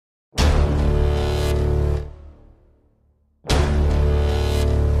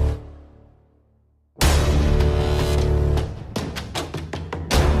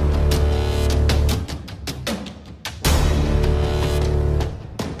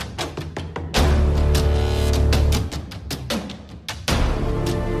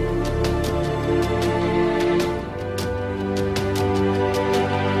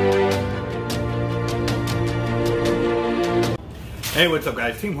Hey, what's up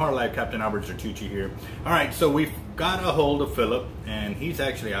guys? Team Hard Life, Captain Alberto Zertuche here. Alright, so we've got a hold of Philip, and he's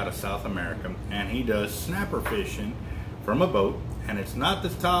actually out of South America, and he does snapper fishing from a boat, and it's not the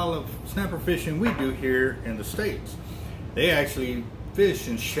style of snapper fishing we do here in the States. They actually fish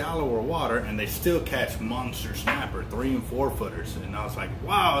in shallower water, and they still catch monster snapper, 3 and 4 footers, and I was like,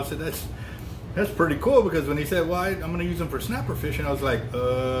 wow. I said, that's pretty cool, because when he said, well, I'm going to use them for snapper fishing, I was like,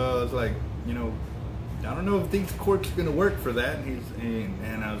 you know, I don't know if these corks are going to work for that.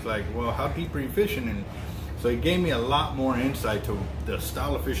 And I was like, well, how deep are you fishing? And so he gave me a lot more insight to the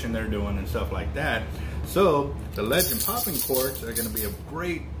style of fishing they're doing and stuff like that. So the Legend Popping Corks are going to be a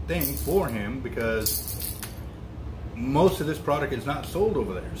great thing for him, because most of this product is not sold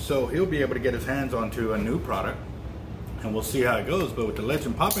over there. So he'll be able to get his hands onto a new product, and we'll see how it goes. But with the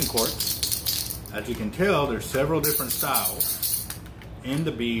Legend Popping Corks, as you can tell, there's several different styles in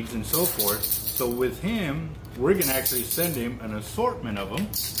the beads and so forth. So with him, we're going to actually send him an assortment of them,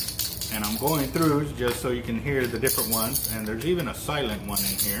 and I'm going through just so you can hear the different ones. And there's even a silent one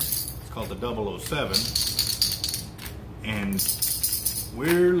in here. It's called the 007, and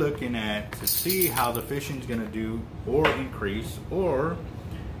we're looking at to see how the fishing's going to do or increase, or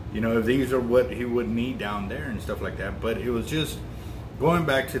you know, if these are what he would need down there and stuff like that. But it was just going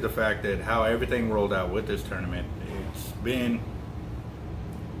back to the fact that how everything rolled out with this tournament. It's been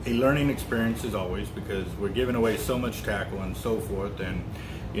a learning experience as always, because we're giving away so much tackle and so forth, and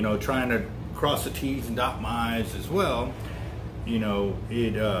you know, trying to cross the T's and dot my I's as well. You know,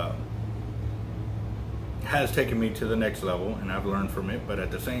 it has taken me to the next level, and I've learned from it. But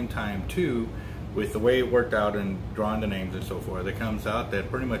at the same time too, with the way it worked out and drawing the names and so forth, it comes out that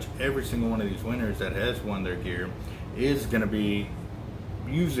pretty much every single one of these winners that has won their gear is going to be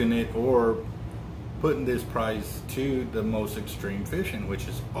using it or putting this prize to the most extreme fishing, which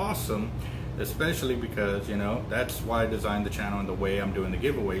is awesome, especially because, you know, that's why I designed the channel and the way I'm doing the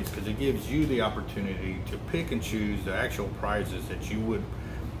giveaways, because it gives you the opportunity to pick and choose the actual prizes that you would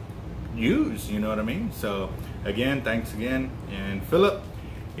use, you know what I mean? So again, thanks again. And Philip,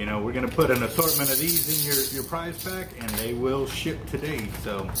 you know, we're going to put an assortment of these in your prize pack, and they will ship today.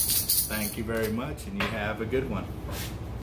 So thank you very much, and you have a good one.